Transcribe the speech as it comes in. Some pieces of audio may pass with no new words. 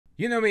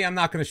You know me, I'm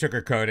not going to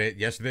sugarcoat it.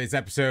 Yesterday's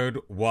episode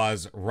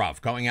was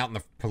rough. Going out in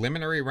the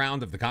preliminary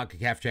round of the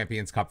CONCACAF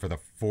Champions Cup for the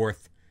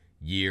fourth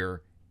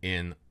year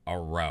in a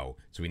row.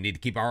 So we need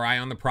to keep our eye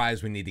on the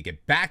prize. We need to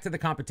get back to the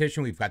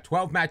competition. We've got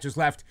 12 matches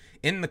left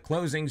in the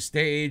closing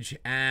stage,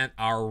 and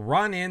our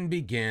run-in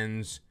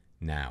begins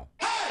now.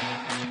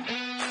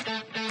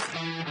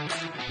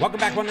 Welcome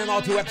back, one and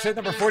all, to episode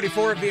number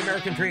 44 of The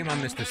American Dream.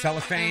 I'm Mr.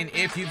 Cellophane.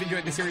 If you've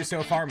enjoyed the series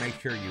so far, make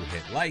sure you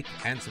hit like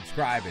and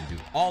subscribe and do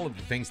all of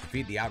the things to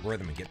feed the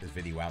algorithm and get this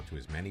video out to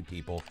as many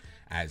people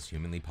as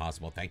humanly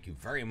possible. Thank you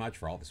very much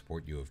for all the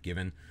support you have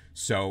given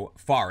so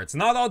far. It's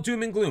not all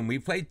doom and gloom.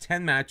 We've played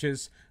 10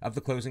 matches of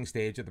the closing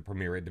stage of the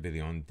Primera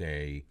División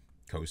de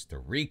Costa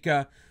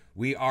Rica.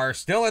 We are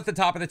still at the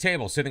top of the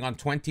table, sitting on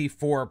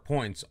 24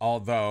 points,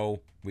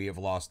 although we have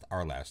lost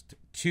our last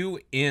two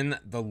in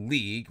the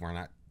league. We're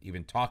not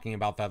even talking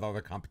about that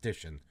other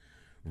competition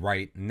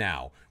right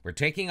now. We're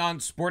taking on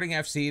Sporting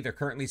FC. They're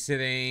currently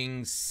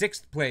sitting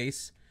 6th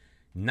place,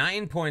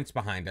 9 points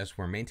behind us.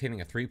 We're maintaining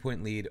a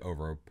 3-point lead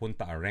over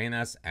Punta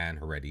Arenas and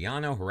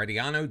Herediano.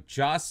 Herediano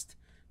just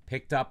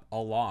picked up a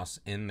loss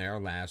in their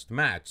last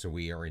match, so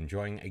we are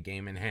enjoying a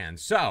game in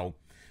hand. So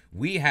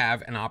we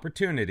have an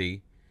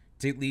opportunity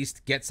to at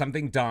least get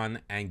something done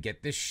and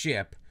get this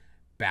ship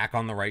back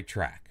on the right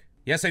track.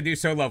 Yes, I do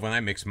so love when I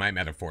mix my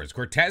metaphors.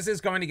 Cortez is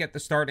going to get the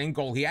start in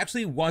goal. He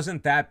actually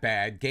wasn't that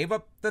bad. Gave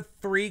up the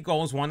 3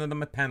 goals, one of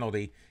them a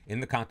penalty in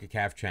the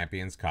CONCACAF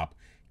Champions Cup.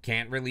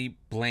 Can't really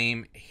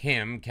blame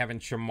him. Kevin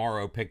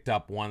Chamorro picked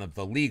up one of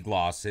the league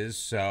losses,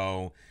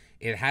 so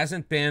it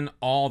hasn't been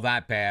all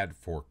that bad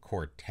for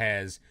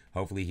Cortez.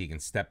 Hopefully he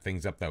can step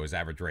things up, though. His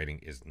average rating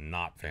is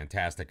not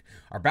fantastic.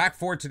 Our back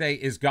four today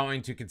is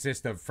going to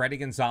consist of Freddy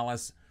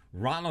Gonzalez,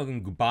 Ronald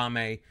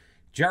Ngubame,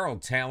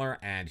 Gerald Taylor,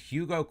 and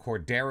Hugo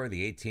Cordero,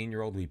 the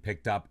 18-year-old we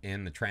picked up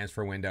in the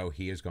transfer window.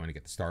 He is going to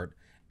get the start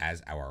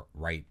as our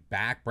right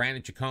back.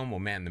 Brandon Chacon will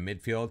man the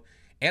midfield.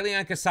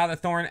 Elian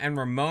Quesada-Thorn and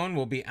Ramon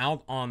will be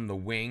out on the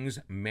wings.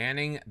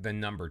 Manning the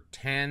number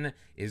 10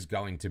 is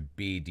going to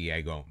be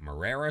Diego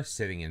Moreira,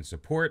 sitting in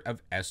support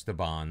of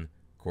Esteban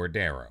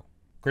Cordero.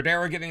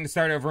 Cordero getting the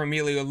start over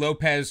Emilio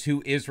Lopez,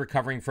 who is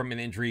recovering from an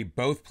injury.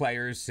 Both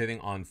players sitting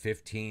on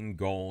 15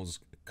 goals.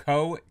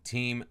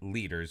 Co-team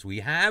leaders.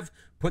 We have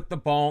put the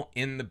ball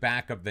in the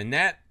back of the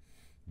net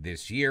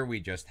this year. We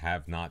just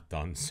have not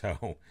done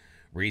so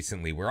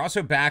recently. We're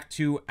also back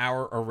to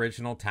our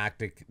original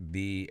tactic,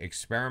 the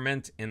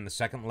experiment in the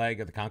second leg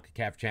of the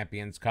CONCACAF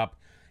Champions Cup.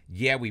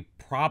 Yeah, we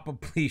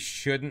probably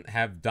shouldn't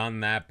have done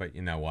that, but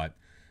you know what?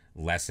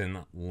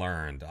 Lesson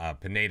learned.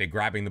 Pineda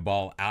grabbing the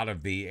ball out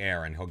of the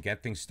air, and he'll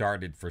get things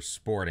started for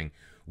Sporting.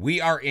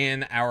 We are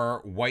in our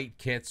white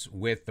kits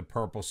with the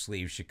purple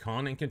sleeves.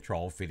 Chacon in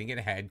control, feeding it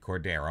ahead.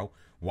 Cordero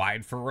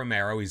wide for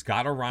Romero. He's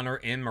got a runner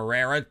in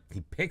Moreira.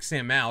 He picks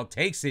him out,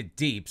 takes it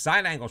deep.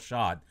 Side angle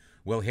shot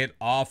will hit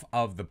off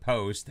of the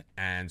post,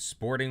 and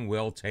Sporting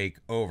will take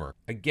over.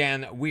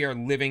 Again, we are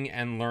living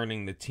and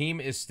learning. The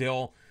team is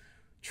still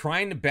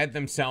trying to bed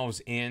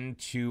themselves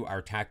into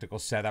our tactical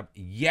setup.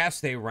 Yes,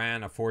 they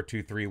ran a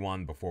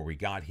 4-2-3-1 before we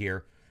got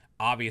here.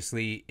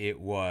 Obviously, it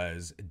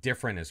was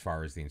different as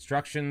far as the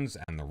instructions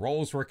and the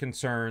roles were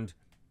concerned.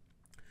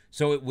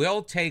 So it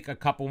will take a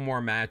couple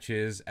more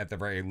matches at the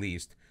very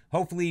least.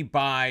 Hopefully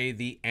by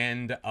the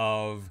end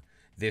of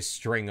this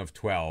string of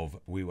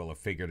 12, we will have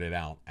figured it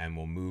out and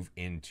we'll move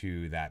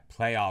into that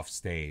playoff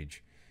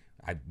stage,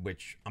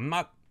 which I'm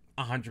not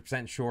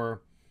 100%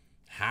 sure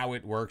how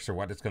it works or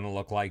what it's going to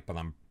look like, but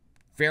I'm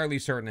fairly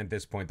certain at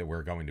this point that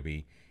we're going to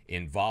be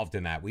involved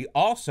in that. We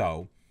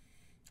also,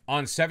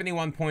 on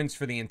 71 points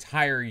for the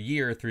entire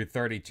year through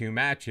 32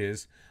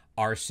 matches,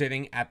 are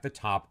sitting at the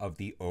top of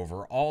the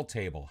overall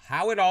table.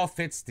 How it all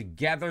fits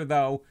together,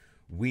 though,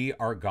 we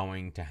are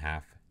going to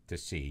have to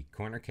see.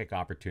 Corner kick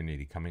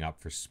opportunity coming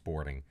up for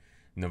Sporting.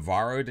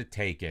 Navarro to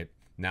take it.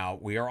 Now,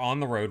 we are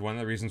on the road. One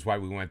of the reasons why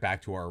we went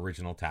back to our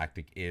original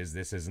tactic is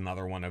this is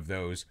another one of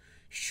those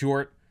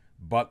short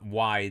but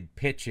wide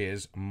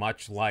pitches,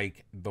 much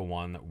like the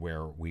one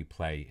where we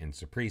play in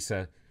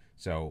Saprissa.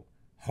 So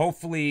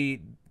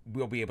hopefully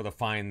we'll be able to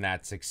find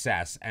that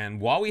success.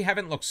 And while we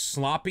haven't looked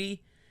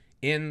sloppy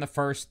in the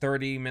first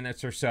 30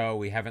 minutes or so,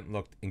 we haven't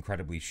looked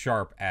incredibly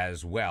sharp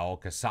as well.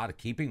 Quesada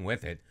keeping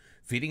with it,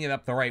 feeding it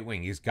up the right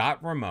wing. He's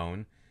got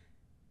Ramon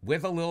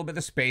with a little bit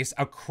of space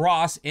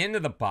across into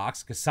the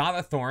box.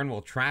 Quesada-Thorn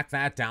will track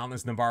that down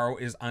as Navarro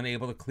is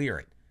unable to clear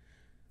it.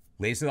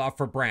 Lays it off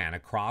for Brand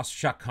across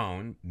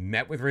Chacon,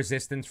 met with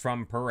resistance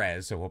from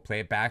Perez, so we'll play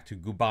it back to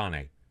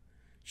Ngubane.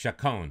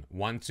 Chacon,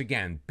 once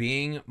again,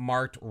 being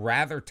marked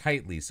rather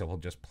tightly, so he'll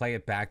just play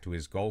it back to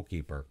his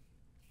goalkeeper.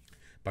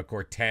 But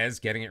Cortez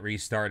getting it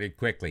restarted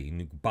quickly.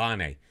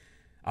 Ngubane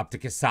up to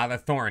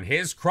Quesada-Thorn.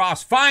 His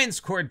cross finds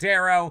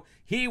Cordero.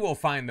 He will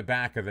find the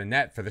back of the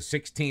net for the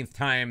 16th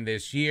time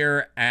this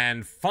year.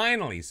 And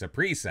finally,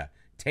 Saprissa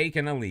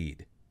taking a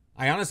lead.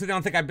 I honestly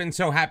don't think I've been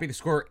so happy to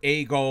score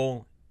a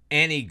goal,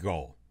 any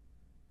goal.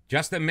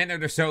 Just a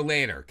minute or so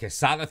later,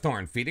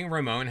 Quesada-Thorn feeding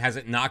Ramon, has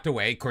it knocked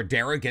away.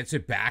 Cordero gets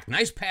it back.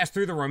 Nice pass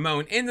through the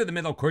Ramon into the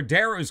middle.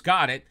 Cordero's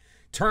got it.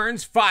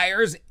 turns,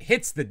 fires,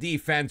 hits the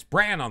defense.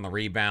 Brand on the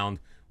rebound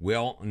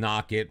will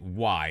knock it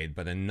wide.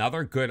 But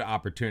another good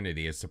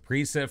opportunity as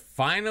Saprissa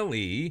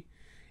finally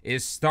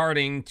is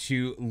starting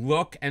to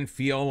look and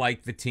feel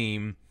like the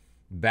team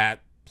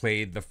that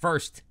played the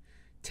first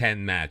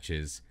 10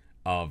 matches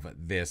of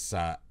this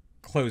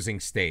closing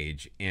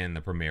stage in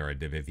the Primera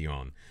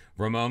División.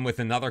 Ramon with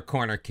another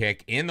corner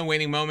kick in the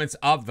waning moments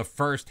of the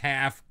first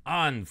half.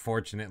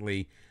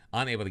 Unfortunately,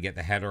 unable to get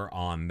the header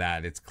on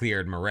that. It's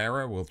cleared.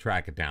 Morera will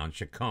track it down.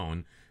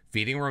 Chacon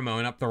feeding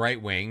Ramon up the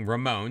right wing.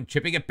 Ramon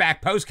chipping it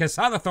back post.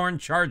 Casadathorn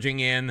charging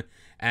in,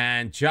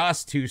 and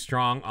just too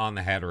strong on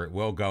the header. It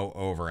will go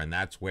over, and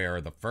that's where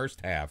the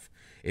first half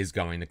is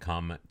going to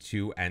come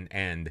to an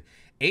end.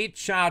 8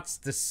 shots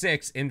to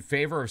 6 in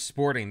favor of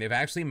Sporting. They've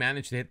actually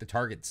managed to hit the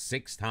target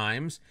 6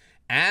 times,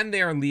 and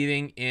they are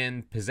leading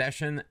in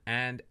possession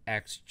and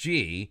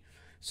XG.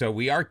 So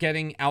we are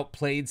getting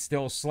outplayed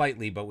still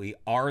slightly, but we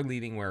are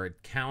leading where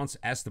it counts.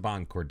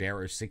 Esteban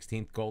Cordero's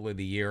 16th goal of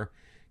the year,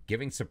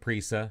 giving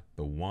Saprissa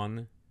the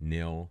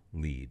 1-0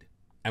 lead.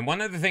 And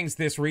one of the things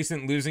this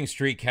recent losing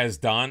streak has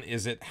done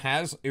is it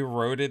has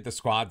eroded the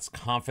squad's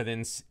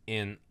confidence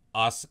in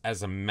us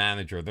as a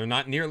manager. They're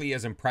not nearly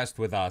as impressed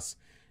with us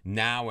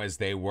now as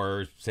they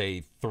were,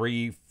 say,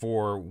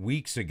 3-4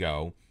 weeks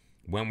ago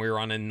when we were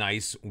on a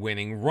nice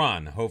winning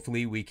run.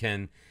 Hopefully we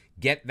can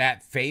get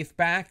that faith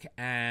back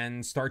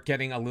and start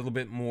getting a little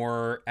bit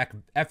more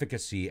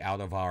efficacy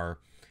out of our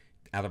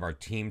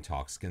team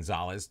talks.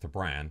 Gonzalez to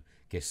Brand.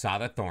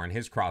 Quesada-Thorn,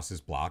 his cross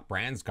is blocked.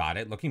 Brand's got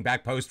it. Looking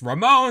back post.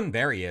 Ramon!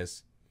 There he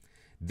is.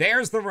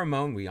 There's the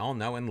Ramon we all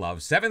know and love.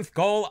 7th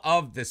goal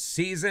of the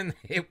season.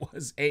 It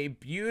was a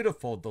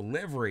beautiful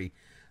delivery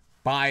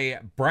by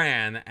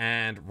Brand,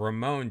 and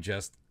Ramon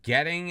just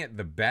getting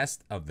the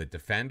best of the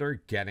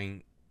defender,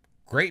 getting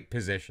great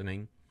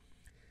positioning,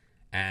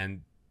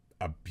 and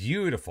a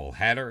beautiful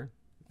header.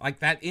 Like,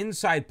 that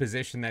inside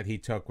position that he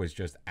took was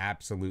just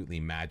absolutely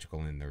magical,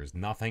 and there was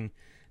nothing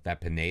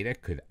that Pineda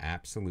could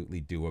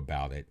absolutely do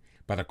about it.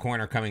 But a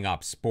corner coming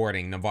up,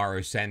 Sporting.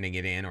 Navarro sending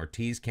it in.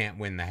 Ortiz can't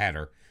win the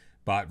header,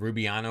 but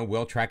Rubiano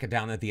will track it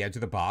down at the edge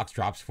of the box.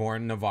 Drops for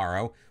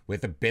Navarro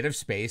with a bit of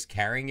space,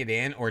 carrying it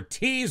in.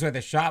 Ortiz with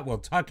a shot will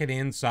tuck it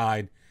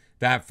inside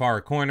that far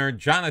corner.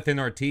 Jonathan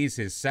Ortiz,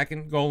 his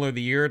 2nd goal of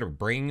the year, to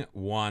bring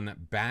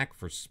one back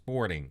for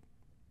Sporting.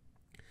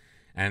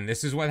 And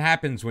this is what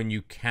happens when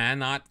you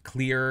cannot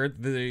clear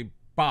the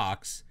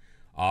box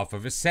off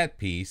of a set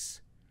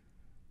piece.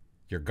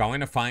 You're going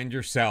to find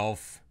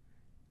yourself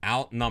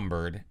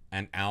outnumbered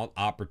and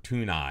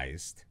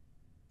out-opportunized.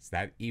 Is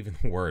that even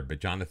a word? But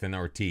Jonathan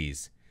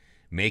Ortiz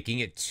making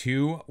it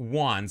 2-1.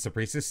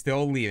 Saprissa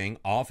still leading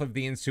off of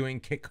the ensuing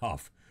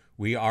kickoff.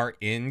 We are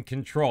in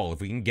control. If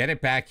we can get it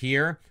back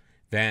here,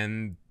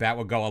 then that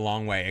will go a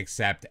long way,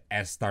 except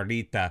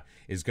Estarrita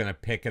is going to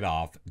pick it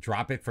off,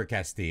 drop it for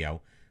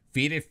Castillo,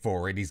 feed it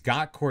forward. He's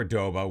got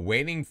Cordoba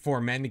waiting for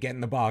men to get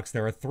in the box.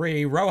 There are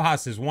 3.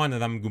 Rojas is one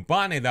of them.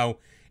 Gubane, though,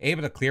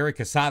 able to clear it.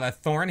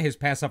 Quesada-Thorn, his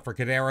pass up for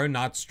Cordero,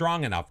 not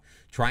strong enough.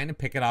 Trying to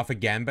pick it off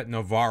again, but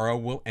Navarro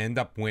will end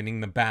up winning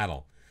the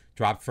battle.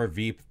 Dropped for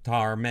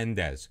Vitar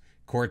Mendez.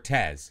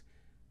 Cortez,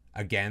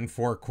 again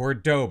for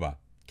Cordoba.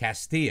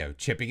 Castillo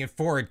chipping it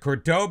forward.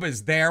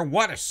 Cordoba's there.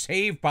 What a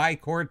save by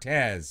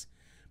Cortez.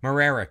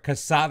 Morera,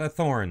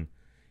 Quesada-Thorn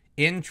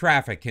in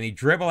traffic. Can he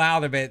dribble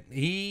out of it?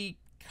 He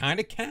kind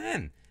of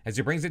can, as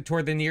he brings it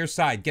toward the near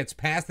side. Gets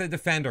past the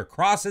defender.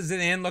 Crosses it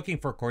in, looking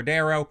for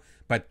Cordero,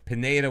 but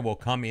Pineda will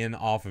come in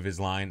off of his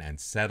line and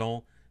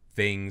settle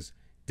things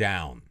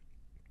down.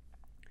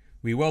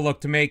 We will look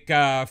to make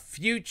a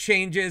few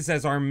changes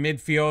as our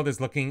midfield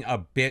is looking a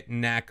bit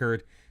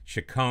knackered.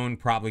 Chacon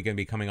probably going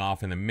to be coming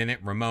off in a minute.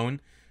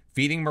 Ramon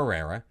feeding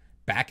Morera.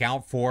 Back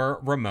out for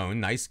Ramon.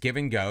 Nice give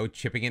and go.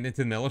 Chipping it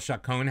into the middle.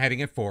 Chacon heading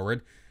it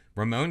forward.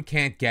 Ramon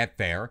can't get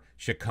there.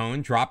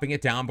 Chacon dropping it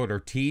down, but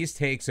Ortiz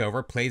takes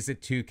over, plays it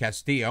to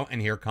Castillo,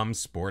 and here comes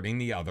Sporting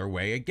the other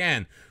way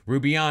again.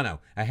 Rubiano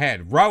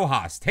ahead.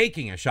 Rojas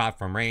taking a shot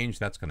from range.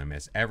 That's going to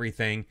miss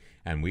everything,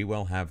 and we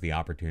will have the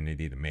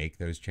opportunity to make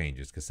those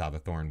changes.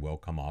 Quesada-Thorn will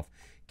come off.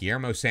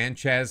 Guillermo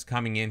Sanchez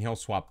coming in. He'll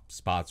swap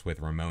spots with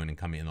Ramon and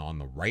come in on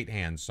the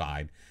right-hand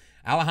side.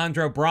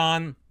 Alejandro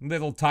Braun,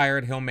 little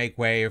tired. He'll make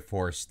way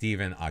for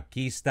Steven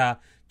Aquista.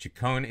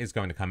 Chacon is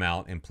going to come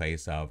out in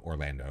place of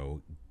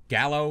Orlando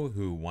Gallo,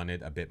 who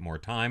wanted a bit more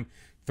time.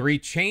 3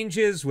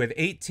 changes with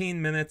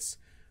 18 minutes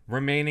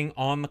remaining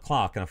on the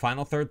clock. And a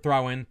final third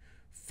throw-in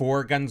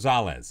for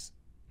Gonzalez.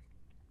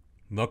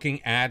 Looking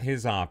at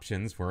his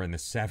options, we're in the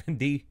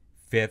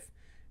 75th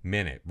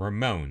minute.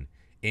 Ramon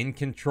in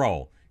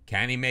control.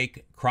 Can he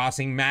make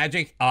crossing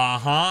magic?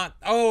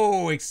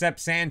 Oh, except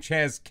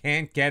Sanchez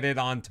can't get it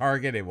on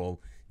target. It will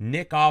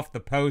nick off the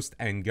post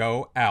and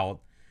go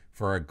out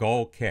for a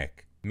goal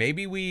kick.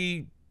 Maybe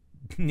we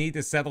need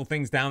to settle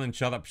things down and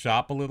shut up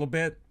shop a little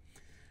bit.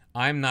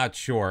 I'm not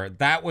sure.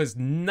 That was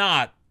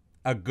not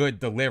a good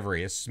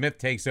delivery as Smith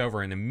takes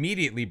over and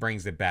immediately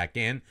brings it back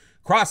in.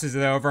 Crosses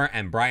it over,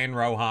 and Brian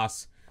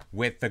Rojas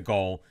with the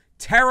goal.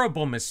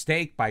 Terrible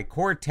mistake by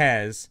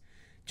Cortez.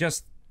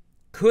 Just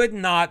could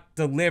not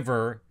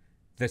deliver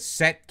the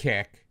set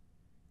kick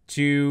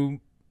to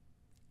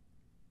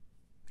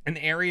an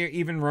area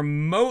even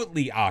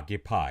remotely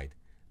occupied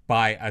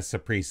by a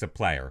Saprissa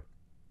player.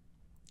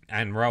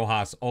 And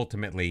Rojas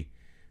ultimately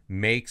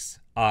makes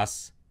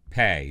us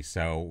pay.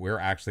 So we're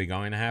actually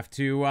going to have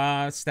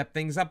to step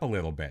things up a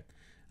little bit.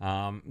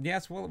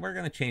 Yes, well, we're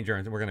going to change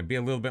our... We're going to be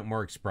a little bit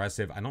more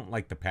expressive. I don't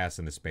like the pass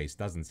into space.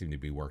 Doesn't seem to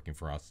be working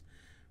for us.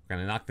 We're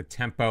going to knock the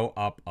tempo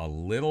up a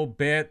little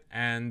bit.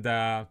 And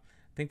I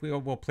think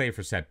we'll play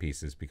for set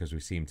pieces because we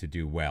seem to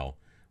do well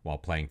while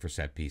playing for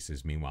set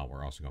pieces. Meanwhile,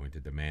 we're also going to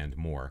demand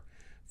more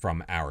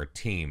from our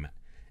team.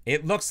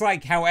 It looks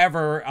like,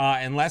 however,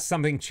 unless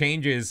something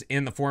changes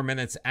in the 4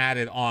 minutes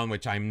added on,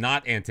 which I'm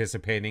not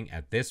anticipating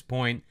at this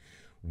point,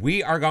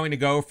 we are going to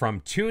go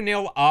from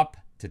 2-0 up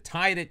to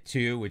tied at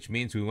 2, which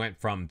means we went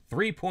from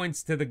 3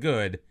 points to the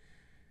good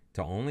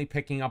to only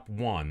picking up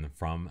 1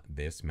 from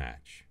this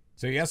match.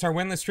 So yes, our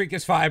winless streak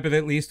is 5, but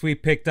at least we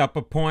picked up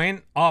a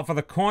point. Off of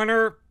the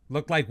corner,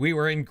 looked like we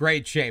were in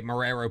great shape.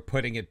 Marrero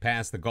putting it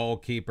past the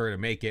goalkeeper to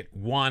make it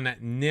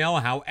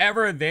 1-0.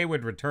 However, they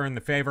would return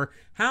the favor.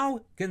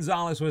 How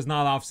Gonzalez was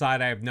not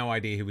offside, I have no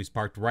idea. He was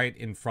parked right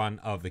in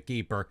front of the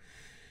keeper.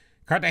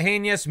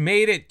 Cartagenas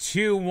made it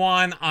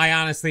 2-1. I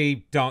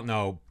honestly don't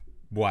know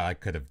what I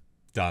could have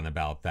done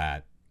about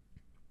that.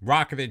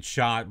 Rocketed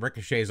shot,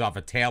 ricochets off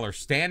of Taylor,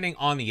 standing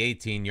on the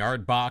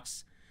 18-yard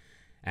box.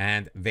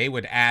 And they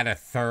would add a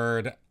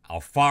third.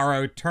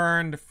 Alfaro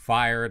turned,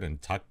 fired,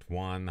 and tucked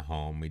one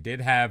home. We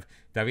did have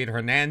David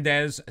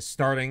Hernandez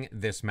starting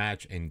this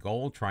match in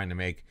goal, trying to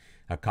make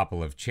a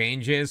couple of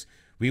changes.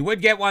 We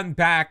would get one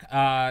back,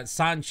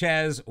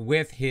 Sanchez,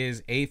 with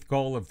his 8th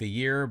goal of the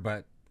year,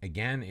 but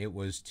again, it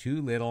was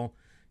too little,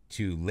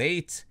 too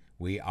late.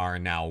 We are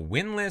now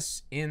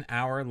winless in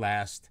our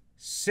last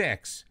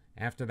 6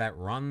 after that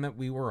run that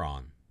we were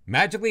on.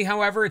 Magically,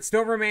 however, it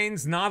still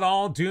remains not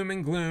all doom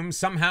and gloom.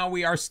 Somehow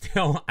we are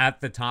still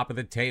at the top of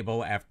the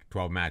table after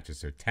 12 matches.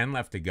 So 10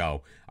 left to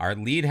go. Our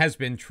lead has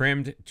been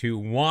trimmed to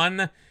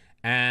 1,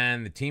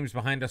 and the teams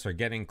behind us are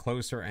getting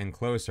closer and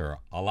closer.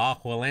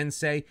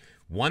 Alajuelense,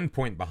 1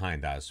 point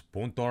behind us.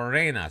 Punta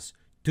Arenas,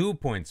 2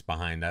 points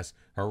behind us.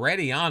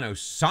 Herediano,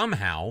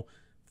 somehow,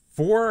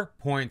 4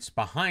 points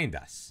behind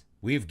us.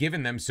 We've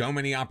given them so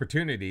many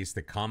opportunities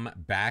to come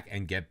back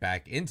and get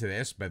back into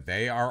this, but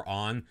they are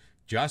on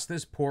just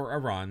as poor a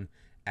run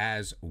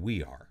as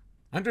we are.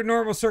 Under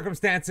normal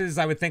circumstances,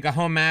 I would think a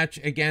home match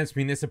against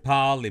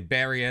Municipal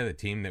Liberia, the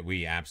team that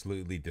we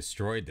absolutely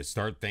destroyed to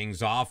start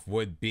things off,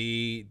 would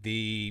be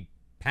the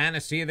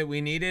panacea that we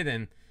needed,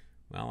 and,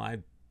 well,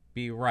 I'd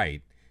be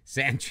right.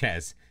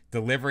 Sanchez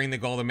delivering the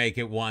goal to make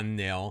it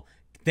 1-0,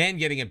 then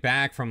getting it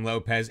back from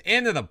Lopez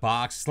into the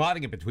box,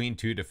 slotting it between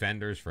 2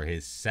 defenders for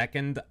his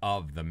 2nd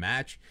of the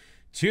match.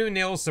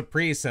 2-0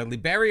 Saprissa.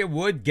 Liberia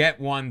would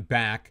get one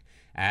back,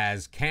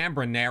 as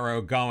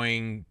Cambronero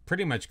going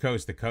pretty much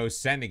coast to coast,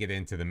 sending it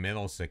into the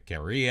middle.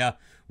 Sequeira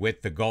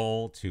with the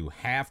goal to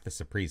half the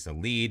Saprissa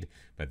lead,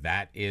 but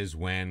that is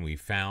when we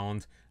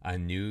found a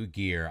new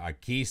gear.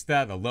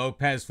 Akista, the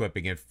Lopez,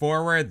 flipping it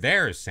forward.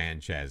 There's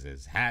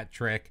Sanchez's hat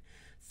trick.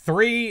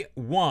 3-1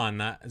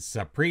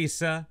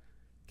 Saprissa.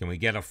 Can we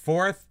get a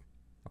 4th?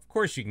 Of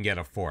course you can get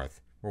a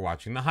 4th. We're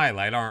watching the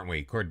highlight, aren't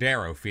we?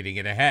 Cordero feeding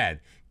it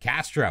ahead.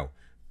 Castro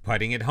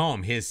putting it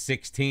home, his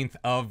 16th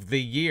of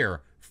the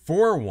year.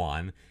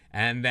 4-1,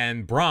 and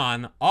then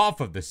Braun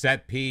off of the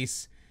set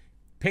piece,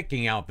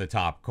 picking out the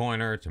top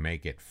corner to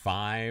make it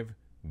 5-1,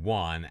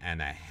 and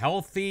a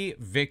healthy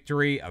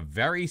victory, a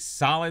very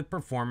solid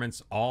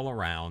performance all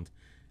around,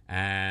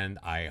 and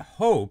I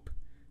hope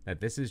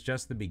that this is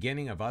just the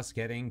beginning of us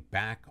getting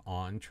back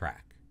on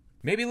track.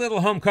 Maybe a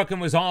little home cooking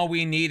was all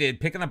we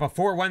needed, picking up a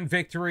 4-1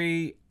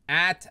 victory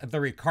at the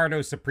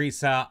Ricardo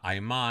Saprissa.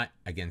 Aima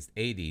against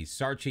AD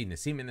Sarchi.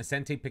 Nassim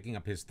Innocente picking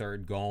up his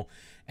 3rd goal.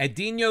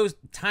 Edinho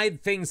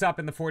tied things up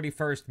in the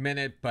 41st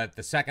minute, but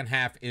the second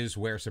half is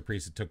where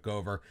Saprissa took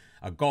over.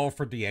 A goal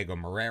for Diego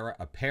Moreira,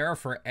 a pair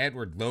for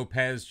Edward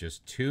Lopez,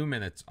 just 2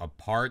 minutes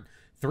apart.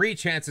 3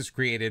 chances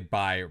created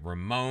by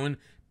Ramon.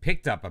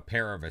 Picked up a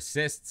pair of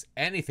assists.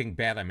 Anything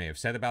bad I may have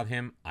said about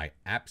him, I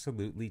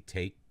absolutely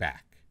take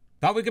back.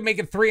 Thought we could make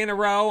it 3 in a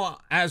row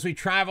as we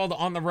traveled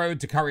on the road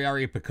to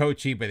Cagliari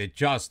Pacochi, but it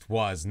just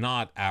was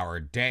not our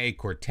day.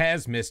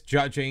 Cortez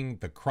misjudging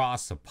the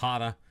cross.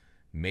 Zapata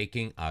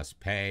making us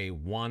pay.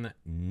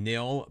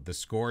 1-0 the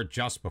score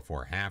just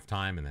before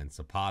halftime, and then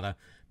Zapata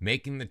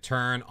making the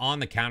turn on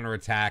the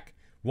counterattack.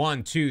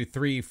 1, 2,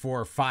 3,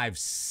 4, 5,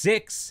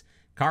 6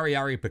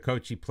 Cagliari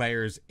Pacochi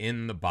players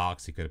in the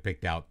box. He could have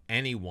picked out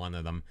any one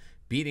of them,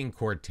 beating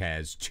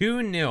Cortez.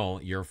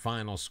 2-0 your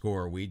final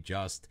score. We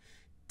just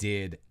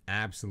did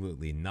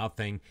absolutely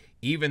nothing.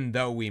 Even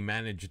though we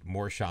managed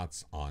more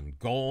shots on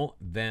goal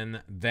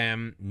than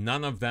them,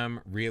 none of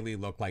them really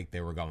looked like they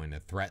were going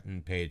to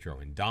threaten Pedro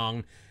and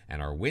Dong,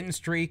 and our win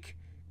streak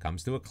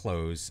comes to a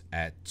close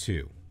at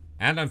 2.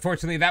 And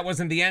unfortunately, that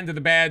wasn't the end of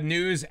the bad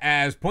news,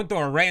 as Punta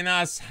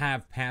Arenas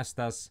have passed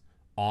us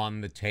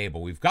on the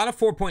table. We've got a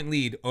 4-point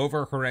lead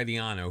over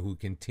Herediano, who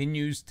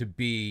continues to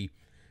be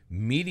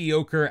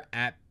mediocre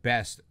at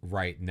best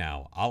right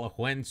now.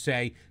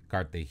 Alajuelense,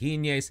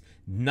 Cartaginés,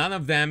 none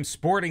of them,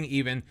 Sporting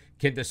even,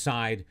 can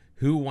decide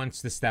who wants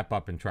to step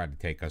up and try to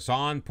take us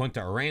on.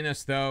 Punta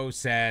Arenas, though,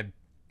 said,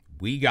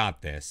 we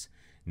got this.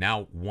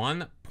 Now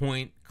 1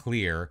 point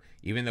clear,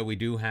 even though we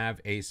do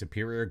have a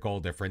superior goal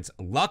difference.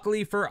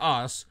 Luckily for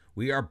us,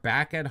 we are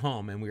back at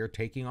home and we are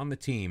taking on the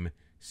team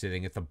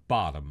sitting at the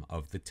bottom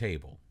of the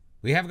table.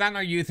 We have gotten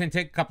our youth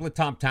intake, a couple of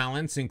top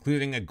talents,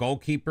 including a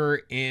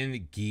goalkeeper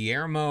in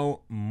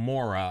Guillermo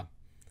Mora.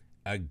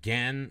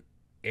 Again,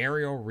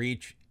 aerial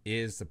reach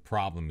is the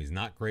problem. He's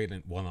not great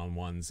at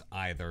one-on-ones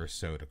either,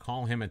 so to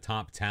call him a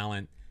top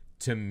talent,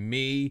 to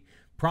me,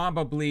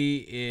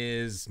 probably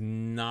is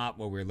not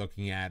what we're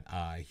looking at.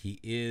 He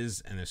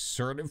is an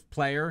assertive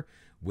player,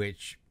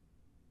 which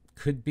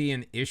could be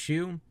an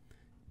issue,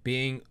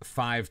 being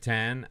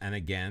 5'10", and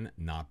again,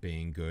 not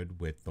being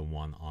good with the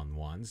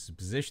one-on-ones.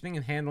 Positioning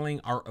and handling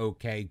are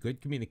okay.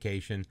 Good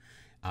communication.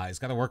 He's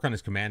got to work on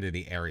his command of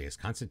the area. His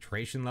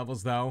concentration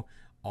levels, though,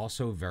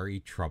 also very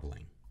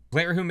troubling.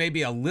 Player who may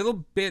be a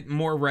little bit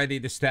more ready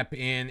to step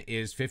in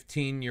is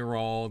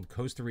 15-year-old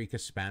Costa Rica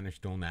Spanish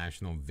dual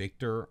national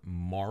Victor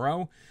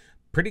Moro.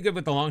 Pretty good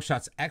with the long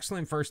shots.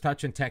 Excellent first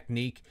touch and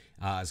technique.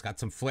 He's got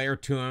some flair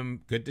to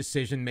him. Good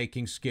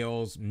decision-making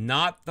skills.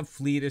 Not the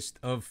fleetest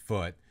of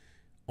foot.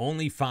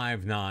 Only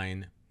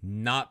 5'9",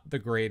 not the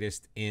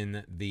greatest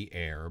in the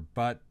air,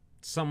 but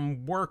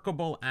some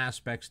workable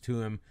aspects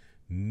to him.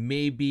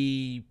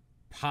 Maybe,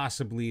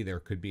 possibly, there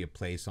could be a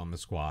place on the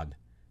squad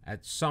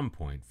at some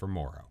point for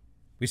Moro.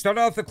 We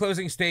started off the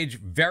closing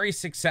stage very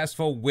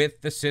successful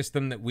with the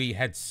system that we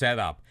had set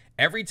up.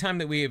 Every time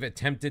that we have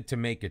attempted to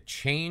make a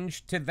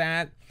change to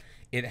that,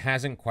 it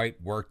hasn't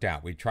quite worked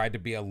out. We tried to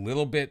be a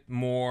little bit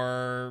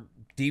more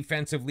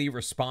defensively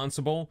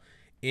responsible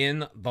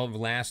in the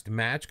last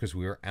match because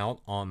we were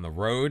out on the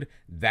road.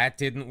 That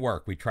didn't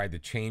work. We tried to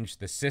change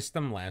the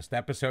system last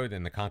episode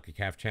in the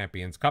CONCACAF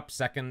Champions Cup,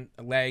 second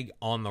leg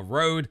on the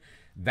road.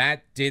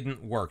 That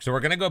didn't work. So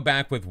we're going to go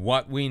back with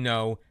what we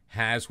know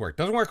has worked.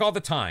 Doesn't work all the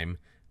time,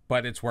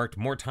 but it's worked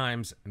more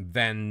times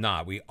than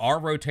not. We are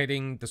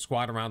rotating the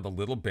squad around a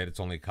little bit.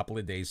 It's only a couple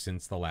of days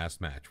since the last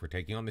match. We're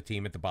taking on the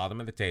team at the bottom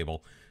of the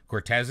table.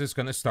 Cortez is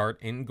going to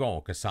start in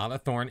goal. Quesada,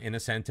 Thorne,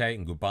 Innocente,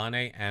 and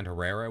Ngubane and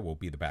Herrera will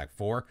be the back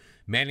four.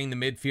 Manning the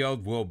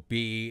midfield will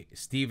be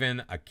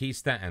Steven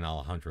Aquista and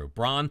Alejandro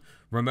Braun.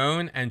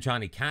 Ramon and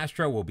Johnny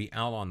Castro will be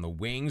out on the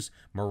wings.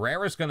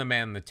 Morera's going to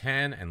man the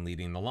 10, and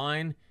leading the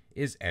line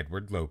is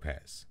Edward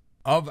Lopez.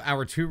 Of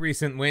our two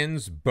recent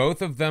wins,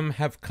 both of them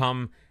have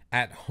come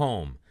at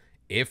home.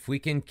 If we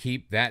can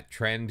keep that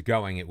trend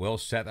going, it will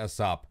set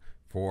us up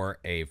for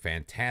a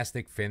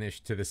fantastic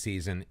finish to the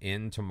season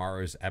in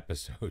tomorrow's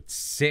episode.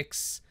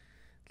 6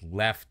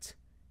 left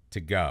to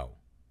go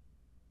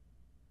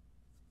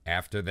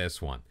after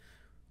this one.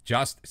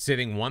 Just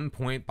sitting 1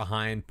 point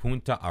behind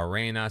Punta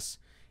Arenas.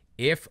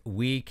 If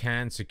we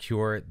can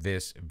secure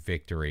this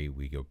victory,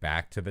 we go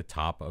back to the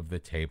top of the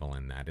table,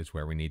 and that is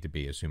where we need to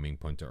be, assuming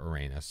Punta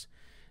Arenas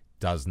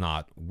does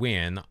not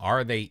win.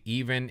 Are they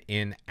even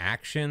in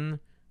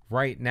action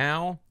right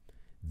now?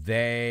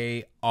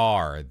 They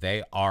are.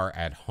 They are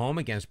at home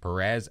against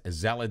Perez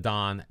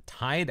Zeledon,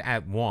 tied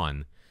at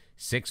 1,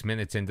 6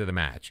 minutes into the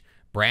match.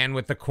 Brand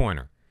with the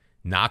corner.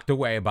 Knocked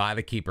away by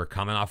the keeper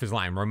coming off his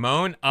line.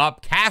 Ramon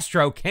up.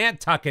 Castro can't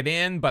tuck it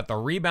in, but the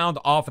rebound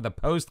off of the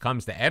post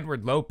comes to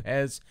Edward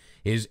Lopez.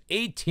 His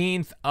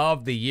 18th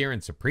of the year,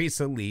 and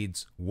Saprissa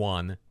leads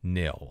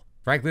 1-0.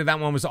 Frankly, that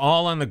one was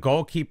all on the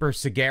goalkeeper,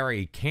 Segura.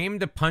 He came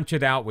to punch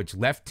it out, which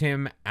left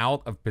him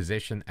out of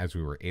position as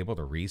we were able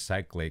to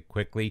recycle it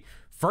quickly.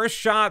 First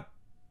shot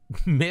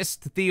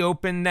missed the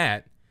open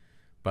net,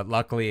 but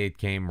luckily it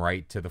came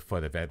right to the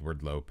foot of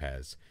Edward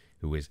Lopez,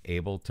 who was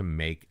able to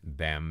make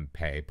them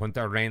pay.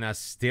 Punta Arenas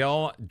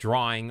still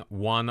drawing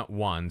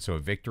 1-1, so a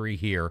victory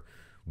here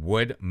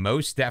would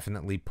most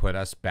definitely put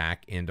us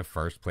back into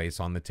first place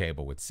on the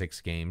table with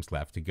 6 games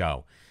left to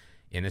go.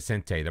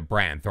 Innocente to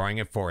Brand, throwing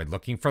it forward,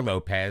 looking for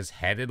Lopez,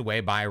 headed away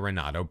by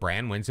Renato.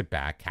 Brand wins it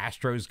back.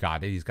 Castro's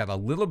got it. He's got a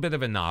little bit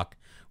of a knock.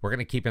 We're going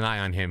to keep an eye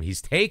on him.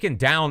 He's taken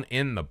down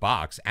in the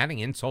box, adding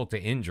insult to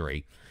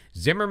injury.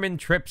 Zimmerman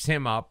trips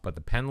him up, but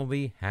the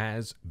penalty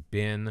has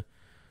been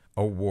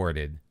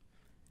awarded.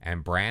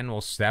 And Brand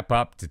will step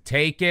up to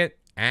take it,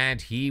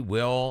 and he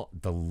will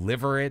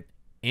deliver it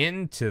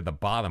into the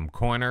bottom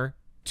corner.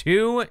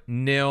 2-0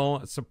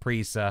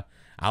 Saprissa.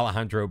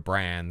 Alejandro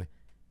Brand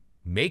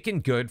making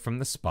good from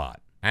the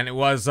spot. And it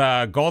was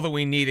a goal that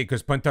we needed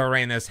because Punta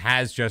Arenas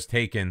has just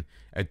taken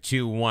a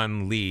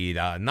 2-1 lead.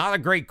 Not a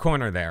great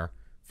corner there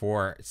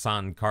for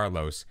San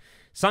Carlos.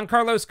 San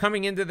Carlos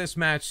coming into this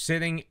match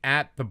sitting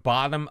at the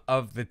bottom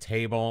of the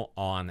table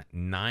on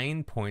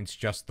 9 points,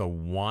 just the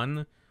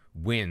 1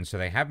 win. So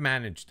they have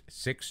managed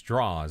 6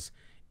 draws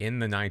in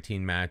the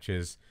 19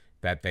 matches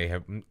that they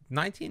have.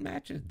 19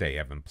 matches? They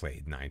haven't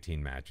played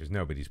 19 matches.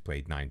 Nobody's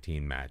played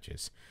 19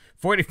 matches.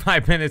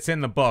 45 minutes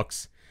in the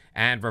books.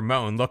 And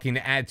Ramon looking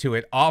to add to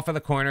it off of the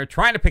corner,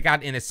 trying to pick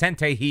out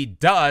Innocente. He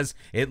does.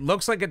 It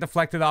looks like it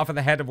deflected off of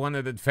the head of one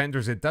of the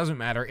defenders. It doesn't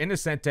matter.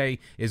 Innocente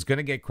is going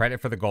to get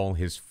credit for the goal,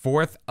 his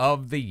 4th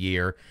of the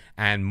year.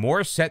 And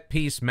more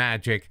set-piece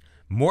magic,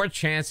 more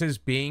chances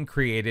being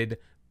created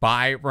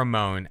by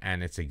Ramon.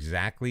 And it's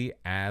exactly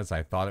as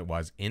I thought it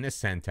was.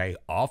 Innocente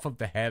off of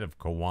the head of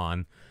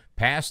Kawan,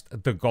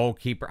 past the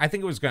goalkeeper. I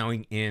think it was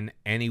going in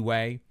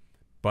anyway,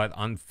 but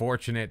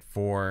unfortunate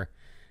for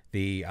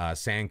the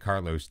San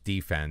Carlos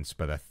defense.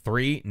 But a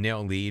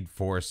 3-0 lead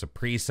for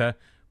Saprissa.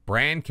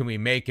 Brand, can we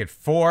make it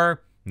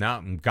 4?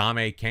 No,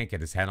 Ngame can't get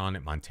his head on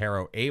it.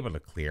 Montero able to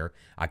clear.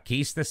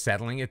 Akista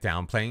settling it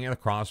down, playing it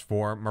across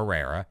for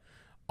Morera.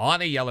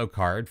 On a yellow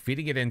card,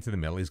 feeding it into the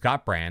middle. He's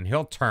got Brand.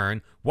 He'll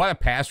turn. What a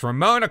pass.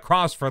 Ramon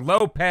across for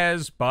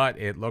Lopez, but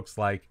it looks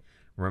like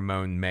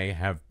Ramon may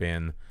have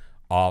been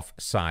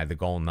offside. The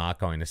goal not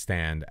going to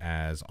stand,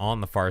 as on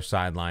the far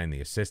sideline,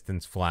 the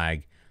assistance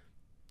flag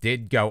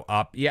did go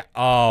up. Yeah.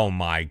 Oh,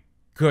 my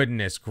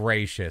goodness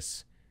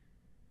gracious.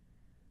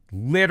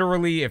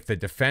 Literally, if the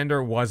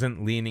defender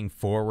wasn't leaning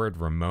forward,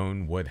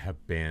 Ramon would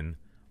have been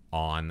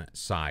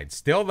onside.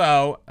 Still,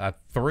 though, a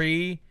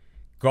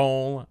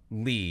 3-goal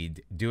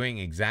lead, doing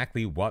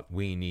exactly what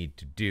we need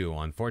to do.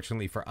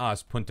 Unfortunately for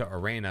us, Punta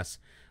Arenas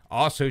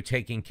also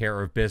taking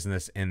care of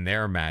business in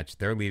their match.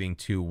 They're leading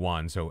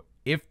 2-1. So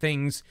if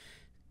things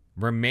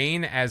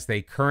remain as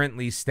they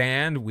currently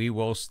stand, we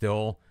will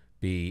still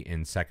be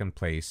in second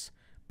place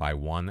by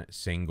 1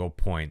 single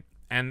point.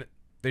 And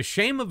the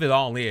shame of it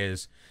all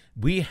is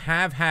we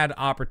have had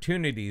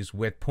opportunities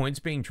with points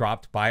being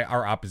dropped by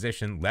our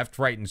opposition left,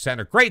 right, and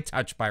center. Great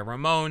touch by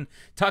Ramon.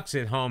 Tucks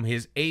it home,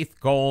 his 8th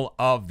goal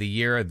of the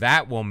year.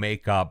 That will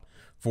make up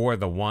for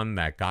the one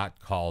that got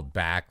called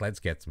back. Let's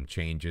get some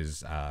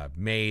changes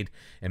made.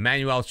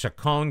 Emmanuel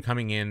Chacon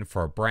coming in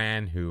for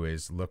Brand, who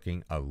is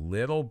looking a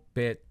little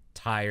bit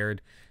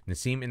tired.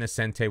 Nassim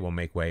Innocente will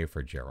make way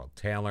for Gerald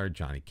Taylor.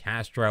 Johnny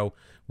Castro,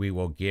 we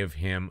will give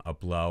him a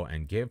blow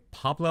and give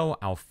Pablo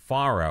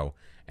Alfaro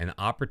an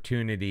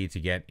opportunity to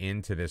get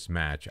into this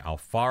match.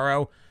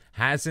 Alfaro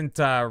hasn't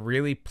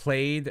really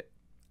played,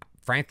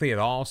 frankly, at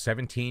all.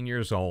 17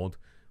 years old.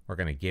 We're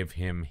going to give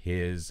him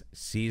his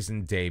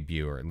season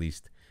debut, or at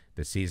least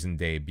the season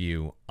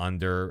debut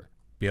under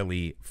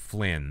Billy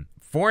Flynn.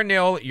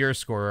 4-0, your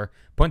scorer.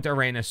 Punta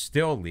Arenas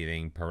still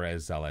leading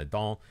Perez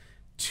Zeledon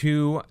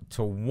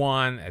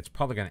 2-1. It's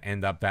probably going to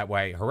end up that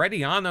way.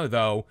 Herediano,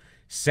 though,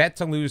 set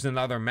to lose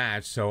another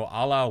match. So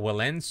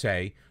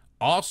Alajuelense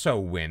also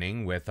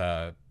winning with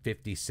a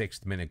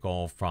 56th minute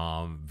goal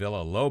from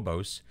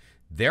Villalobos.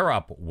 They're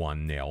up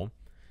 1-0.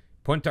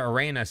 Punta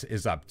Arenas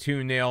is up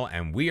 2-0,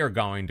 and we are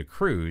going to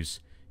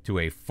cruise to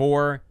a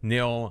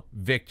 4-0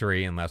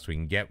 victory, unless we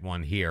can get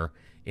one here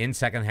in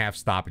second half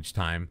stoppage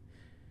time.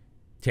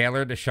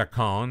 Taylor to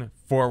Chacon,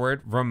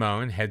 forward,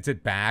 Ramon heads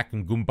it back,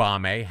 and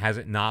Gumbame has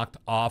it knocked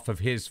off of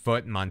his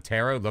foot.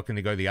 Montero looking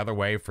to go the other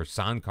way for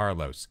San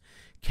Carlos.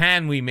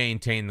 Can we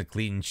maintain the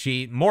clean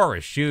sheet?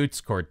 Morris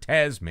shoots,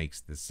 Cortez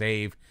makes the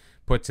save,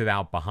 puts it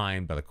out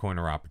behind, but a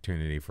corner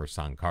opportunity for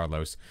San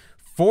Carlos.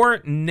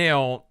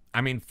 4-0. I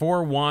mean,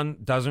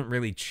 4-1 doesn't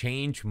really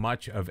change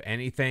much of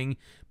anything,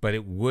 but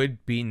it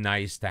would be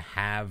nice to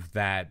have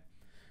that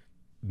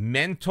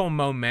mental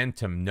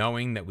momentum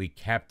knowing that we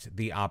kept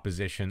the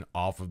opposition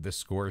off of the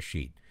score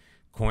sheet.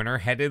 Corner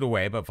headed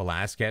away, but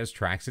Velasquez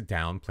tracks it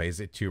down, plays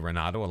it to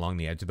Renato along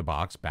the edge of the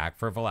box, back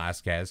for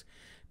Velasquez.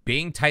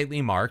 Being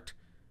tightly marked,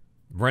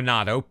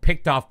 Renato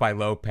picked off by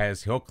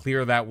Lopez. He'll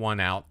clear that one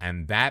out,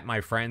 and that,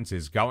 my friends,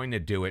 is going to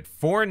do it.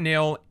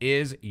 4-0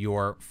 is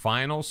your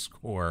final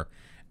score.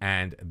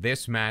 And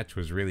this match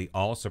was really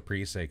all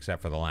Saprissa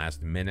except for the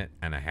last minute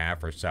and a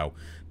half or so.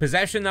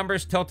 Possession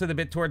numbers tilted a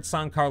bit towards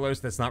San Carlos.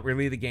 That's not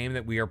really the game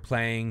that we are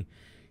playing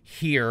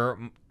here,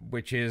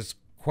 which is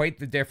quite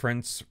the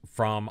difference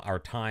from our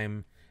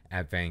time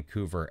at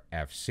Vancouver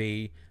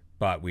FC.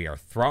 But we are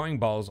throwing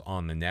balls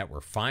on the net.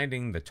 We're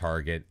finding the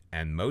target.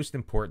 And most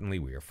importantly,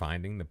 we are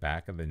finding the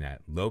back of the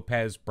net.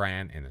 Lopez,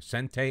 Brand,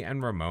 Innocente,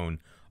 and Ramon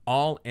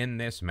all in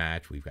this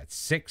match. We've got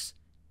 6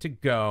 to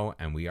go,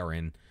 and we are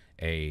in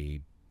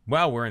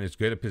we're in as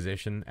good a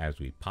position as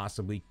we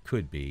possibly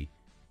could be,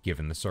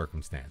 given the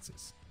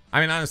circumstances.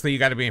 I mean, honestly, you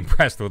got to be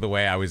impressed with the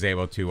way I was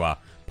able to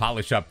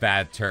polish up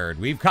that turd.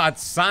 We've got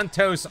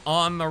Santos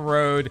on the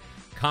road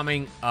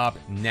coming up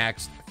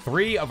next.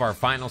 3 of our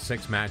final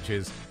 6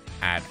 matches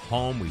at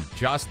home. We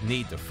just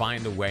need to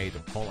find a way to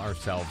pull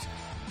ourselves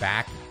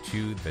back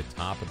to the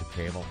top of the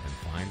table and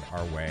find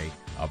our way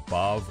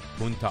above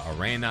Punta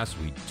Arenas.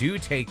 We do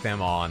take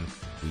them on.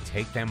 We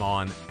take them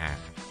on at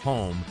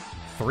home.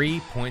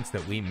 3 points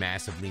that we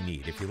massively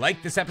need. If you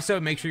like this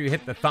episode, make sure you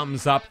hit the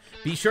thumbs up.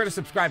 Be sure to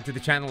subscribe to the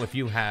channel if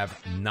you have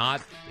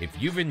not.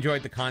 If you've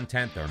enjoyed the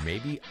content, there may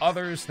be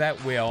others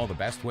that will. The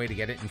best way to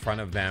get it in front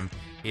of them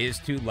is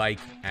to like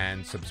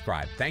and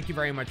subscribe. Thank you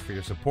very much for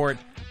your support.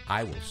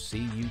 I will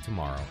see you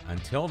tomorrow.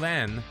 Until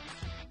then,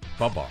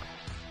 bye-bye.